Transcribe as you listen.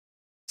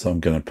So I'm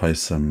going to play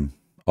some.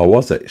 I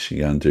was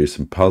actually going to do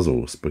some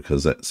puzzles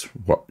because that's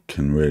what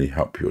can really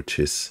help your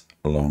chess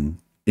along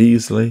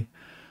easily.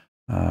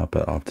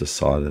 But I've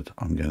decided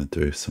I'm going to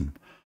do some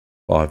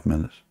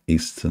 5-minute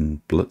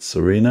Eastern Blitz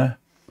Arena.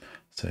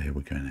 So here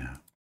we go now.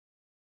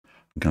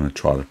 I'm going to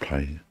try to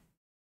play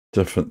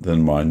different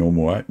than my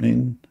normal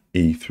opening,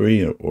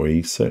 E3 or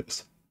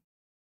E6.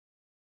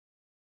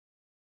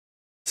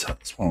 So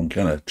that's what I'm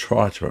going to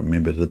try to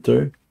remember to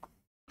do.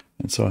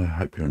 And so I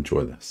hope you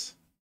enjoy this.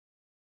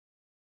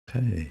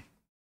 Okay.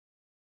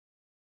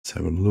 Let's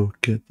have a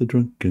look at the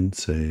drunken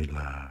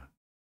sailor.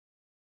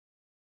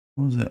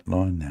 What was that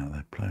line now?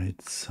 They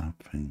played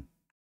something.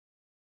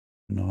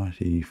 Knight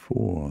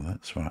E4.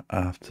 That's right.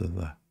 After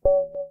the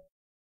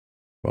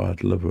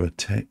wide liver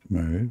attack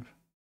move.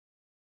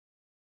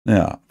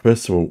 Now,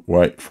 first of all,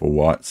 wait for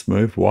White's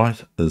move.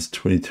 White is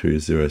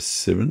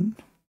 2207.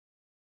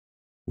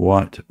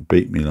 White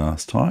beat me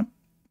last time,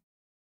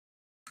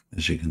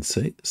 as you can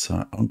see.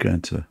 So I'm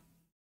going to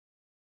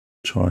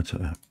try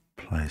to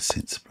play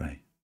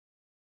sensibly.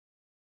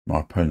 My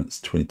opponent's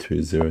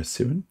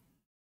 2207.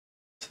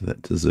 So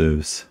that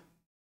deserves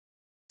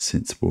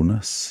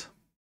sensibleness.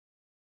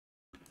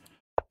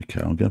 Okay,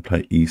 I'm going to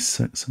play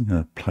E6. I'm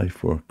going to play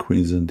for a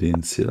Queen's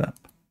Indian setup.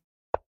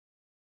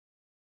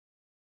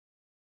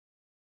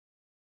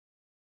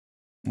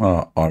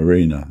 Oh,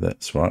 Irina,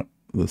 that's right.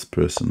 This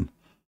person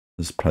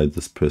has played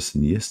this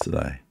person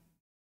yesterday.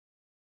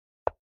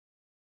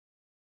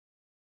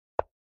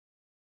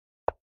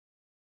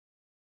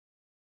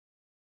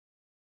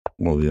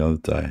 Or the other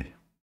day.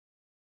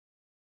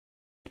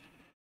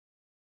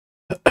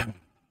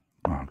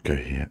 I'll go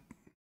here.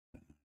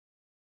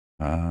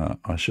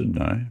 I should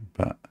know,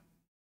 but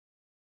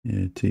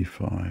yeah,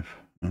 D5.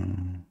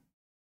 Now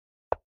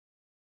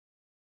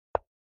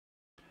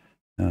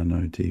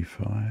no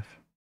D5.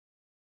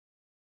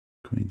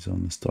 Queen's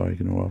on this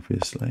diagonal,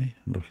 obviously.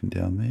 Looking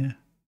down there.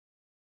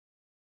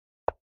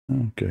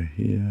 I'll go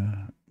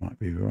here. Might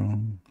be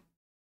wrong.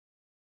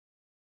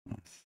 I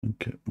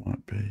think it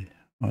might be.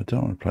 I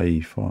don't want to play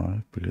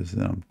E5 because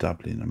then I'm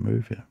doubling a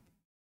move here.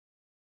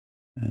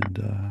 And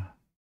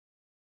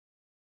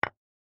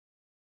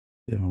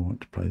yeah, I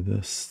want to play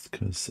this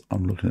because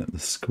I'm looking at the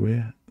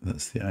square.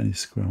 That's the only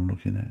square I'm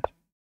looking at.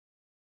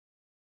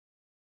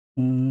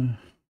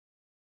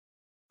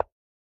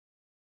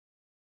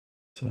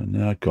 So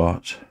now I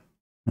got,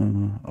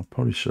 I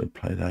probably should have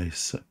played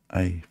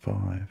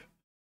A5.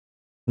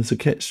 There's a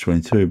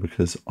catch-22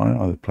 because I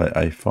either play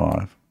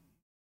A5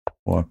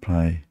 or I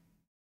play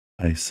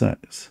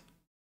A6.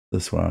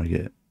 This way I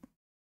get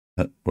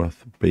hit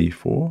with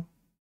B4.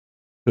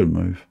 Good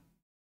move.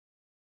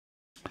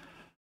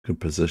 Good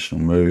positional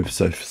move.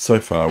 So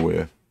far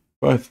we're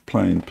both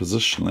playing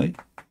positionally.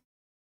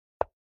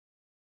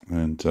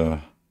 And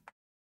now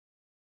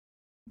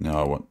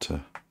I want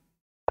to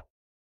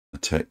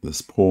attack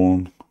this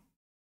pawn.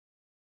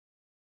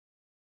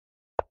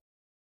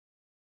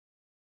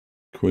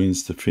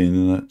 Queen's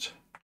defending it.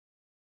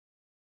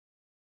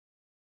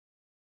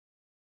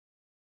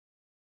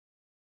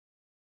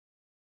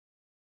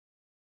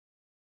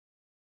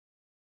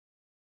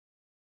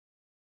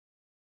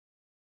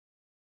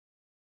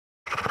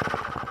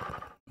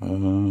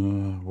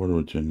 What do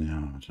we do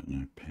now? I don't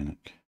know.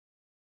 Panic.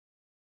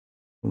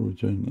 What are we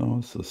doing? Oh,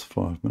 this is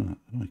 5 minutes.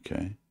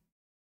 Okay.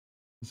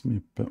 Gives me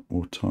a bit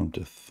more time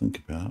to think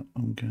about it.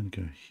 I'm going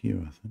to go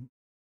here, I think.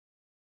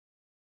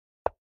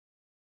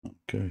 I'll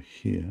go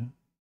here.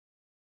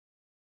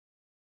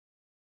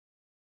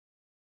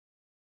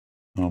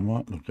 I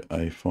might look at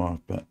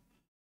A5, but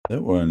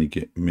that will only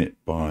get met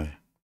by...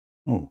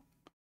 Oh,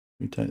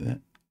 we take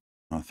that?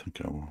 I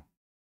think I will.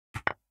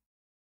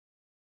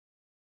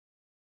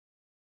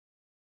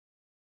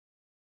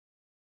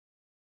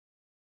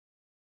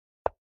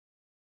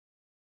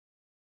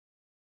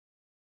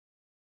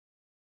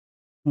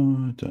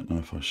 Oh, I don't know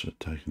if I should have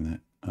taken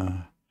that.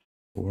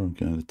 What I'm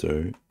going to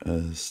do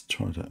is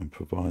try to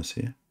improvise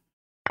here.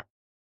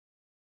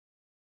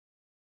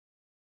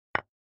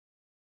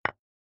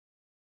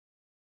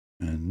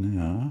 And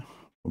now,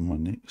 for my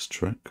next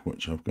trick,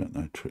 which I've got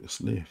no tricks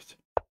left,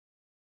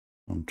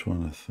 I'm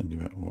trying to think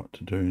about what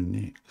to do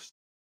next.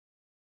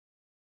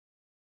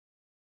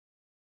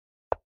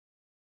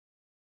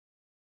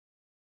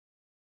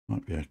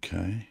 Might be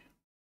okay.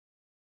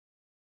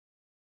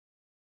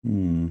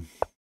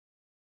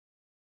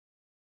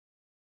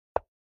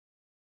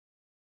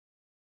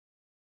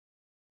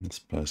 This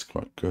play's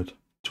quite good.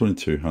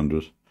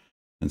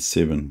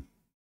 2207.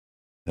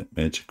 That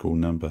magical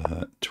number,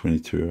 that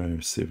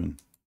 2207.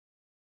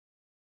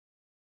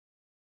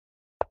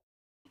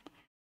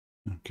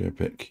 I'll go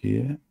back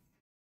here.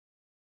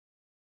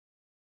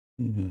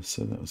 Yeah,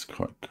 so that was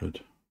quite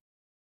good.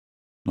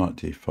 Knight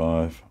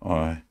d5.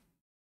 I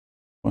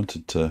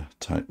wanted to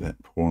take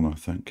that pawn, I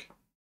think.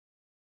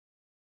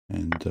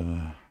 And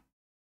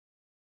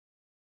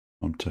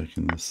I'm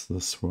taking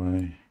this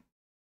way.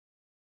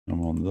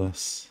 I'm on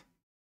this.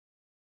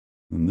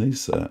 And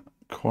these are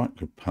quite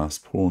good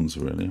passed pawns,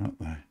 really, aren't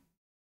they?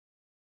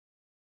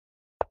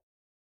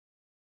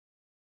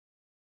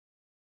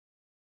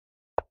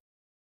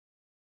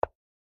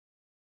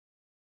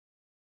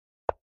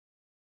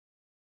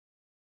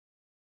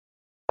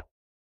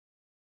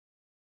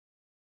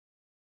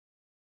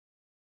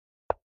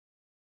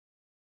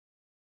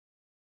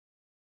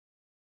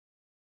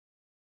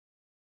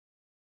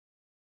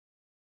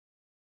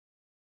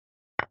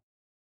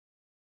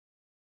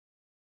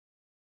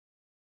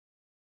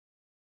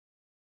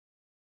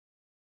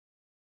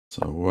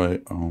 So way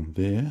on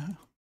there.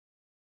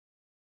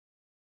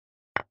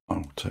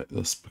 I'll take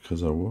this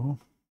because I will.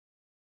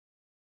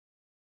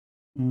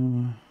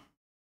 Don't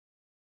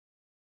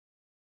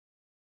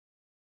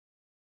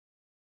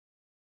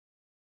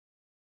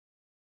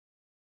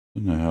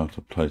know how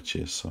to play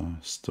chess, so I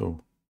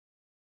still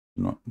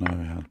do not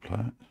know how to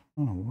play it.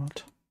 Oh,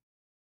 what?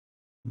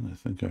 I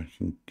think I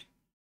can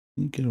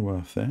you get away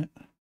with that?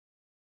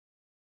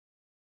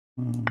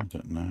 I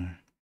don't know.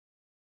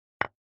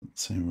 Doesn't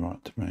seem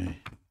right to me.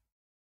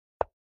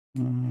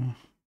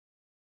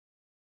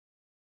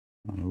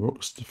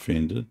 Rook's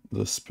defended.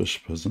 This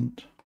bishop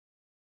isn't.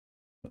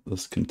 But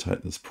this can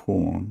take this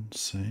pawn,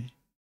 see?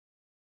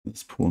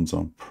 This pawn's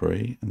on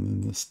pre, and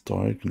then this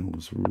diagonal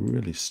is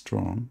really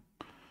strong.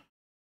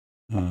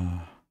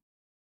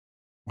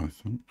 I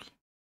think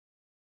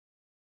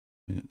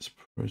it's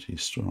pretty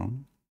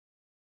strong.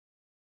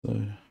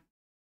 So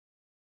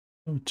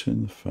I'll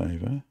turn the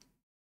favor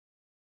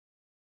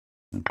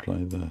and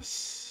play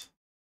this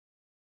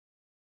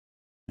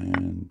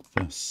and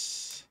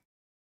this.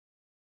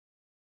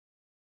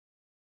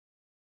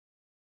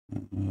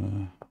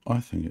 I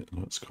think it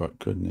looks quite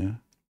good now.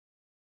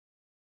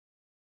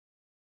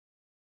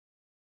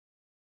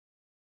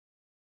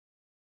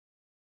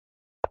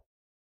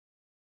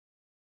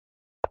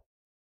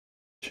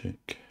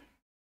 Check.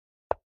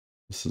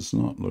 This is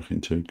not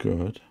looking too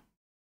good.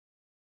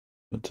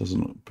 It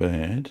doesn't look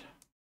bad.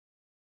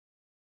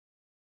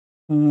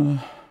 I'm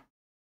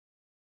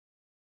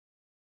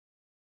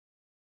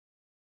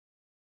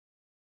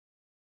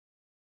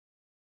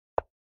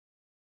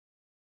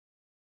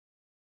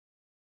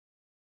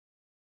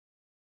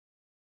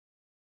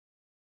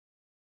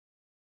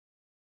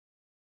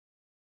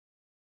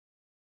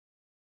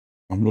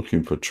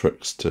looking for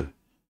tricks to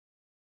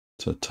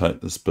take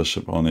this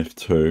bishop on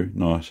f2,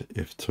 knight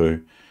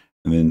f2,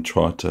 and then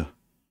try to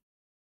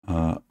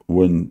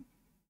win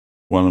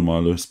one of my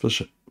loose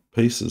bishop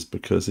pieces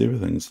because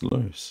everything's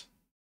loose.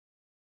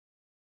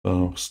 But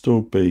I'll still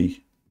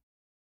be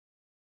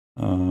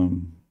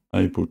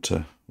able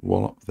to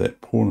wallop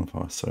that pawn if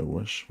I so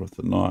wish with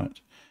the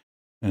knight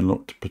and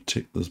look to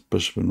protect this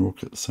bishop and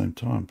rook at the same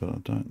time, but I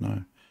don't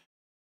know.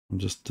 I'm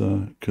just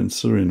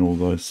considering all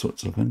those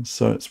sorts of things.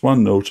 So it's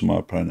 1-0 to my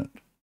opponent.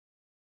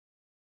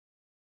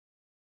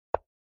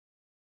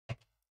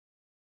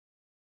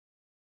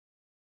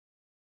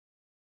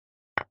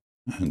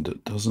 And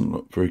it doesn't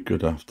look very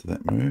good after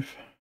that move.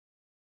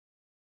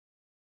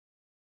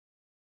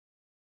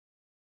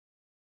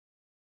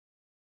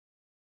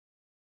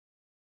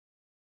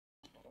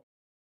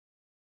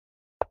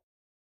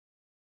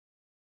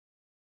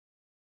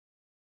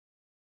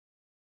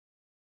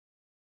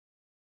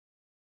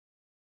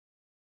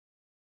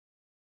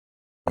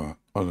 But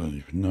I don't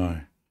even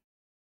know.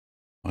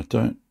 I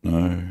don't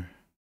know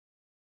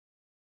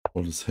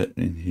what is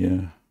happening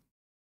here.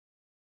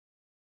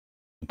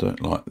 I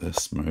don't like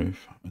this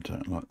move. I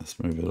don't like this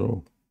move at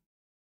all.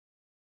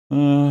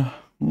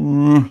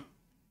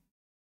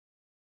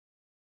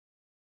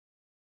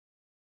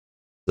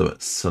 So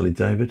it's silly,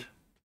 David.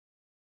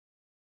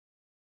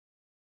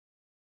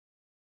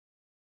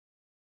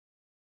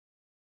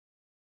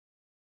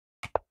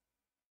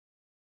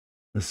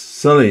 It's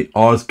silly.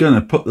 I was going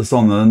to put this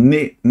on the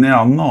net.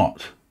 Now I'm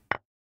not.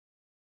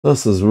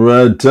 This is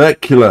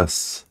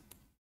ridiculous.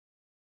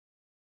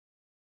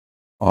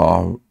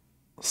 I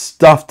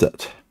stuffed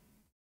it,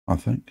 I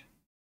think.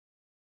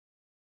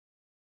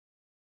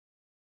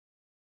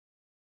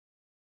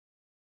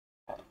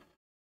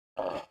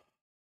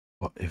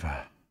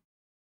 Whatever.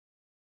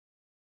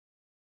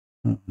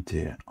 Oh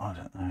dear, I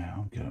don't know.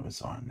 I'm going to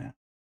resign now.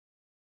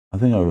 I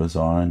think I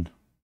resigned.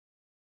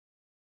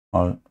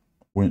 I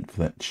went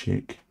for that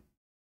check.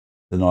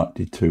 The knight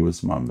d2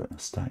 was my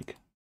mistake.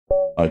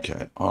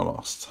 Okay, I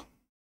lost.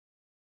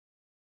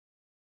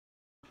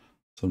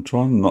 So I'm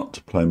trying not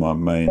to play my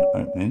main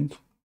opening.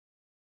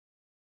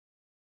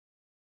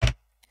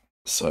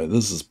 So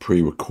this is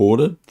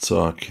pre-recorded,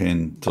 so I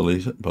can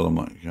delete it, but I'm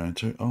not going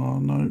to. Oh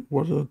no,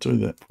 what did I do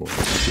that for?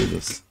 I'll do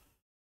this.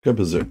 Go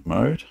berserk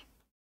mode.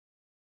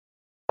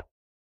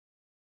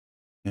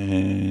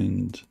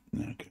 And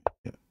now go,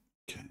 yeah,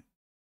 okay.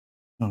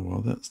 Oh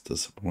well, that's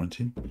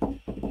disappointing.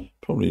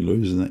 Probably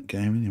losing that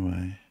game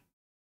anyway.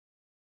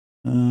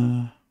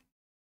 A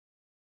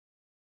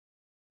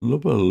little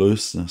bit of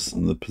looseness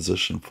in the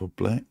position for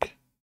black.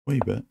 Wee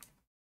bit.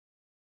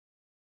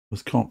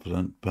 Was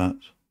confident, but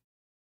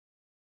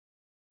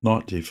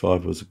knight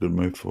d5 was a good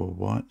move for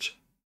white.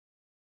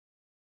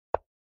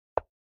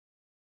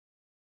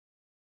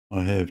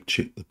 I have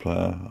checked the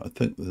player. I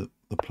think that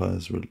the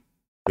player's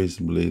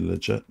reasonably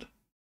legit,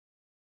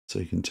 so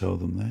you can tell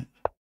them that.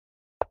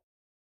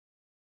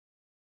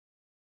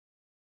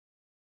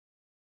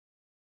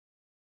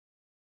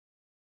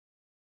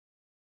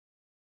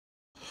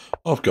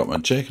 I've got my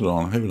jacket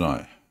on, haven't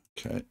I?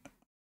 Okay.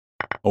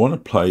 I want to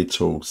play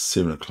till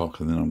 7 o'clock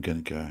and then I'm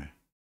going to go.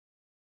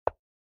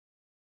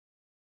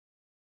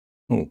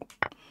 Oh,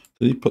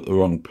 did he put the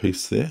wrong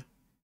piece there?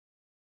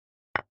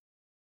 I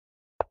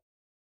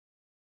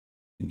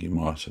think he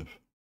might have.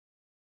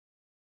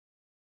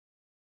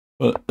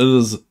 But it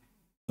is a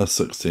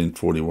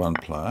 1641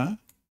 player,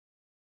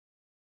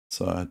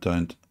 so I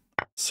don't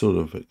sort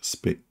of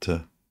expect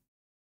to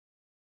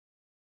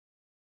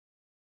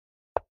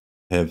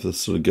have the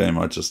sort of game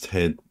I just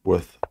had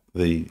with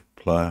the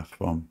player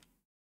from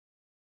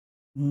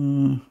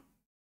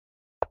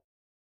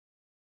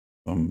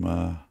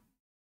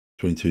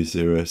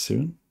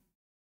 2207.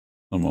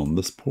 I'm on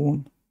this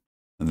pawn,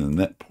 and then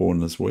that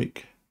pawn is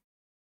weak,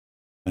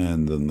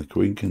 and then the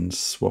queen can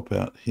swap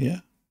out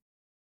here,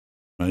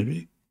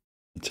 maybe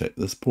attack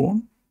this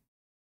pawn.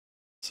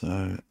 So,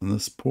 and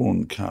this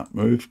pawn can't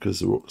move because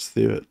the rook's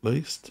there at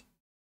least.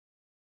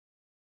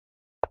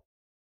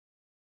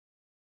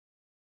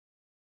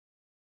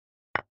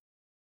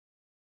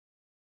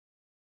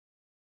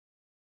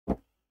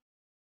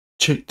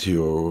 Check to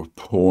your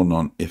pawn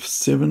on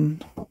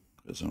f7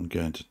 because I'm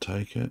going to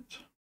take it.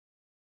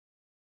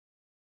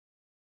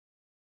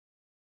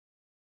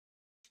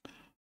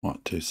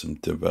 Might do some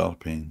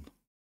developing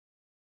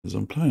because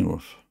I'm playing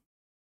with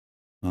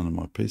none of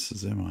my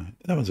pieces, am I?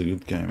 That was a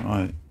good game.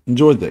 I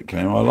enjoyed that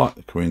game. I like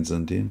the Queen's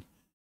Indian.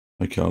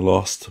 Okay, I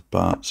lost,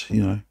 but,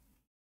 you know,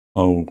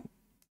 I'll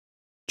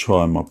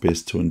try my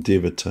best to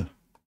endeavour to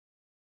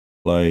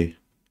place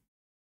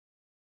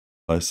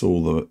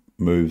all the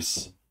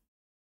moves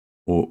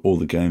or all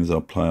the games I'll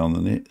play on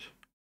the net.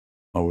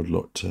 I would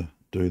like to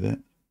do that.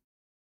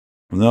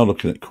 I'm now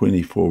looking at Queen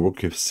e4, Rook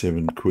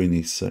f7, Queen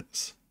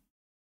e6.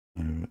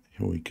 Here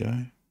we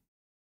go.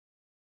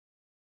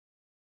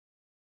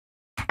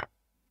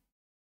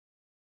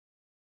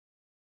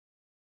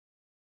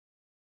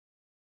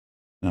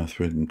 Now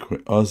threading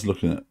Queen. I was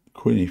looking at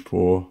Queen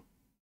e4,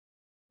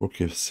 Rook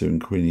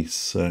f7, Queen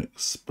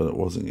e6, but it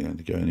wasn't going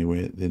to go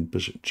anywhere. Then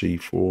Bishop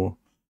g4,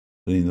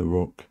 winning the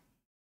Rook,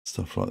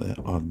 stuff like that.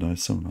 I don't know,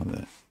 something like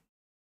that.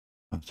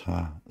 But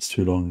it's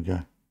too long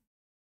ago.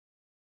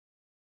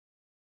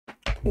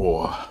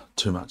 Oh,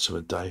 too much of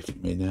a day for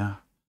me now.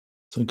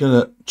 So I'm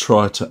going to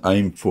try to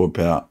aim for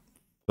about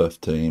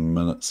 15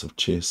 minutes of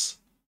chess.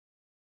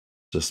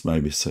 Just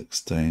maybe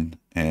 16,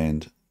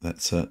 and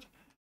that's it.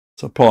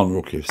 So pawn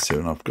Rook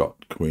f7, I've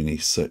got Queen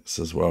e6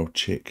 as well,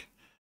 check.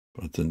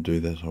 But I didn't do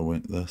that, I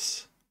went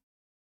this.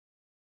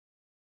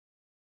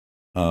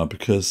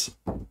 Because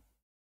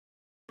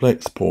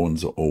Black's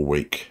pawns are all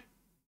weak.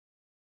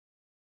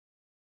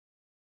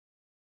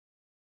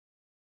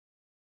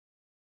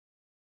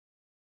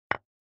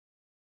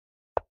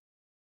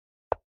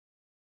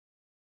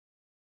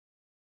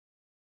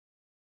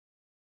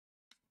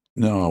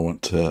 Now I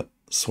want to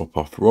swap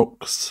off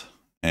rooks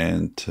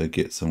and to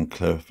get some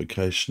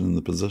clarification in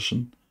the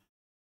position.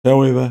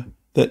 However,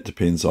 that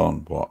depends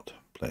on what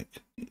Black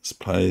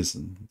plays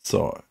and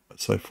so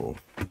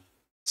forth.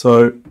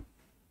 So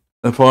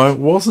if I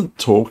wasn't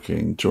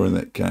talking during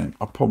that game,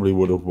 I probably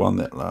would have won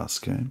that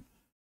last game.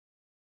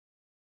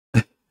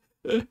 I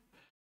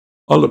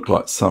look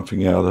like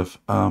something out of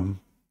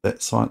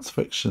that science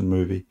fiction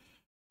movie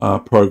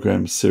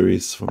program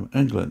series from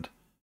England.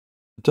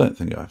 I don't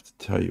think I have to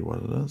tell you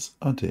what it is.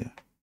 Oh dear.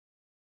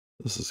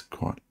 This is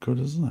quite good,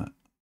 isn't it?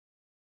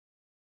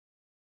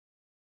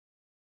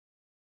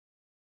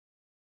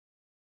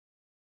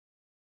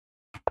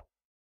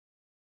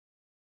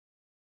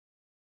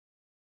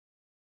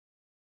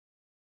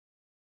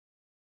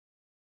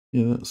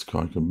 Yeah, that's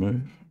quite a good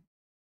move.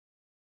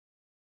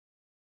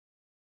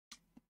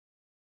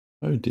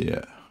 Oh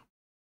dear.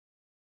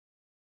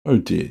 Oh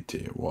dear,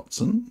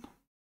 Watson.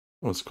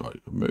 That was quite a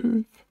good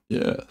move.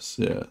 Yes,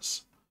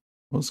 yes.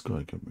 That was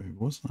quite a good move,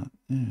 wasn't it?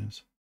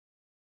 Yes.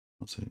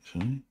 That's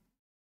actually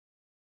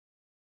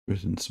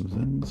written some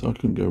things. I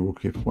couldn't go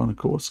Rook f1, of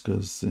course,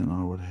 because then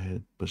I would have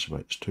had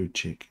Bishop h2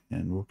 check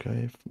and Rook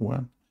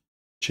af1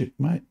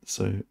 checkmate.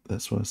 So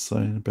that's what I was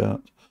saying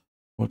about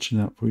watching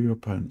out for your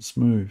opponent's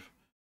move.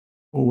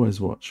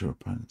 Always watch your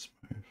opponent's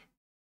move.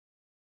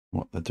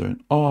 What they're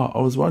doing. Oh, I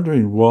was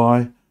wondering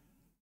why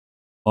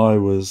I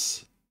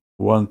was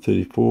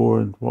 134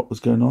 and what was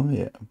going on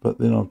there. But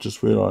then I've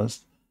just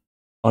realised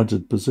I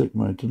did Berserk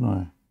mode, didn't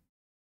I?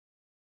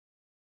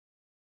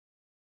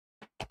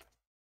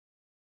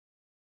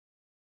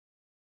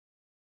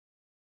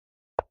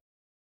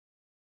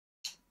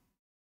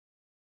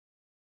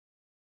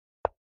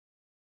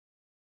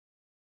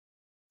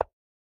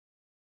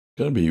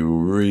 Got to be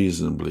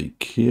reasonably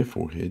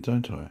careful here,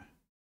 don't I?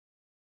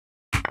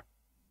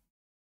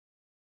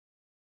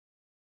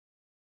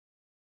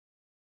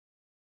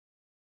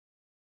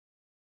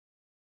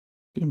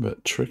 Getting a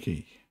bit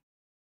tricky,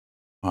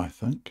 I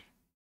think.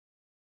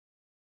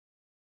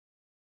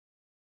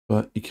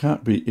 But you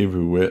can't be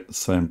everywhere at the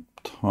same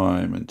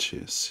time in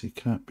chess. You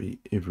can't be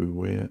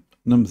everywhere.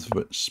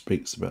 Nimzovich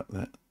speaks about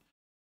that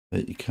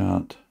you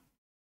can't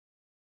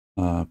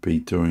be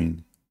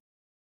doing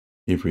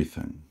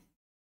everything.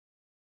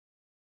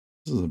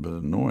 This is a bit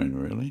annoying,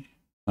 really.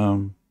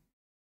 I'm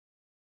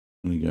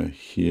going to go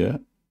here.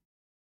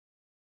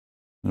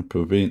 And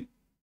prevent.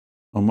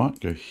 I might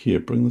go here,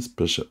 bring this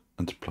bishop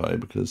into play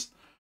because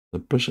the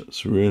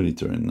bishop's really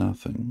doing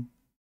nothing.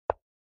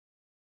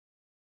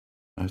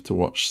 I have to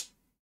watch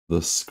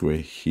this square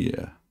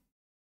here.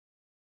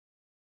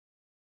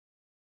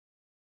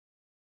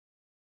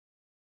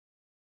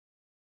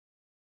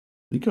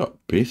 He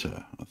got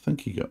better. I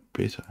think he got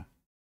better.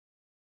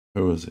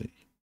 Who was he?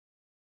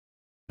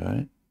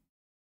 Okay.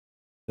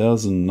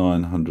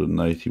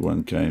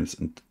 1,981 games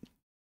in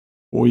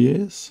 4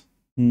 years?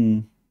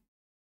 Okay.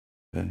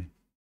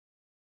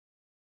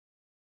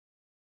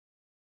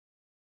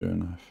 Fair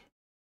enough.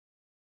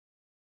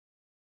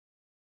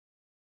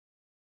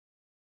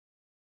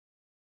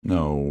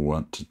 Now I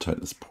want to take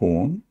this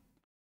pawn,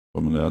 if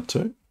I'm allowed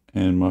to,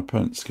 and my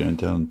opponent's going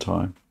down in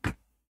time.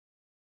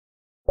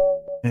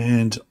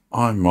 And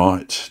I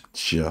might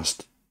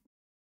just,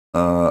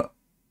 yeah,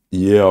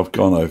 I've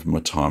gone over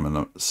my time,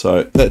 and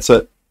so that's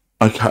it.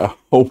 Okay,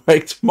 I'll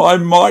whack my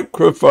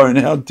microphone.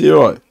 How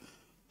dare I?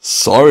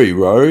 Sorry,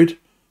 Road.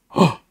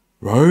 Oh,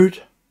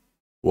 Road.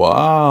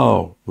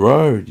 Wow,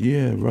 Road.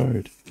 Yeah,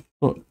 Road.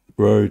 What,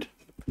 Road?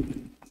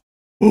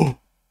 Oh,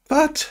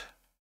 but